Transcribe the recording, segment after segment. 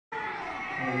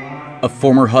A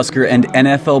former Husker and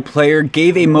NFL player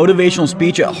gave a motivational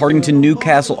speech at Hartington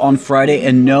Newcastle on Friday,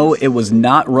 and no, it was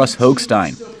not Russ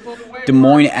Hochstein.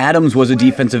 Demoine Adams was a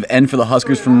defensive end for the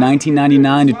Huskers from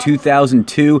 1999 to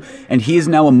 2002, and he is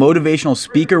now a motivational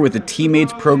speaker with the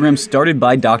Teammates program started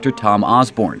by Dr. Tom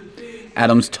Osborne.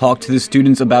 Adams talked to the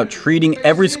students about treating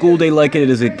every school day like it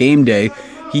is a game day.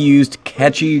 He used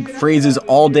catchy phrases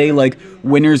all day like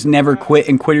winners never quit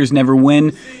and quitters never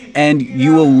win, and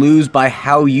you will lose by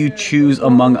how you choose,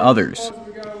 among others.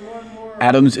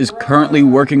 Adams is currently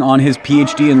working on his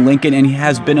PhD in Lincoln, and he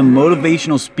has been a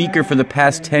motivational speaker for the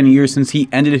past 10 years since he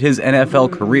ended his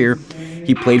NFL career.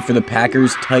 He played for the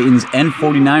Packers, Titans, and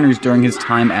 49ers during his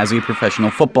time as a professional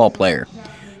football player.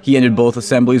 He ended both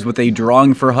assemblies with a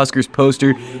drawing for a Huskers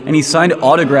poster, and he signed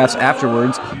autographs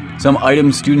afterwards. Some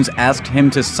items students asked him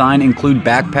to sign include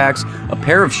backpacks, a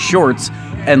pair of shorts,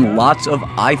 and lots of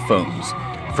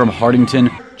iPhones. From Hartington,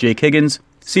 Jake Higgins,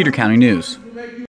 Cedar County News.